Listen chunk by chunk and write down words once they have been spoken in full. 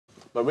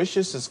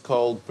Mauritius has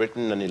called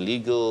Britain an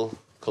illegal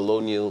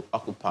colonial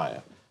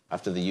occupier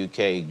after the UK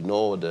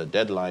ignored a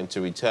deadline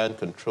to return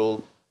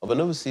control of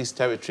an overseas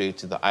territory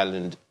to the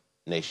island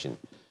nation.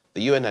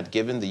 The UN had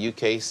given the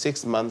UK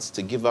 6 months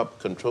to give up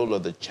control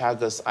of the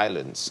Chagos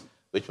Islands,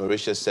 which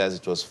Mauritius says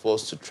it was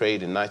forced to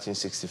trade in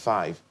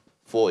 1965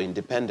 for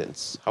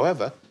independence.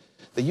 However,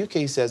 the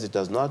UK says it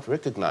does not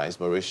recognize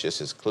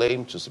Mauritius's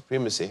claim to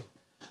supremacy.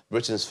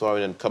 Britain's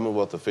foreign and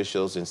Commonwealth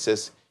officials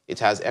insist it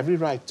has every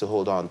right to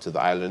hold on to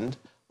the island,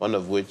 one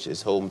of which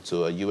is home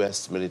to a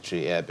US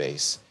military air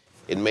base.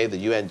 In May, the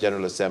UN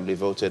General Assembly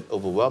voted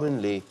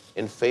overwhelmingly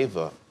in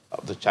favor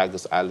of the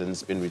Chagos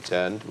Islands being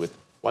returned, with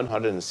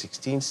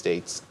 116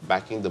 states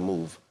backing the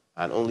move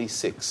and only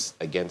 6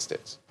 against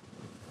it.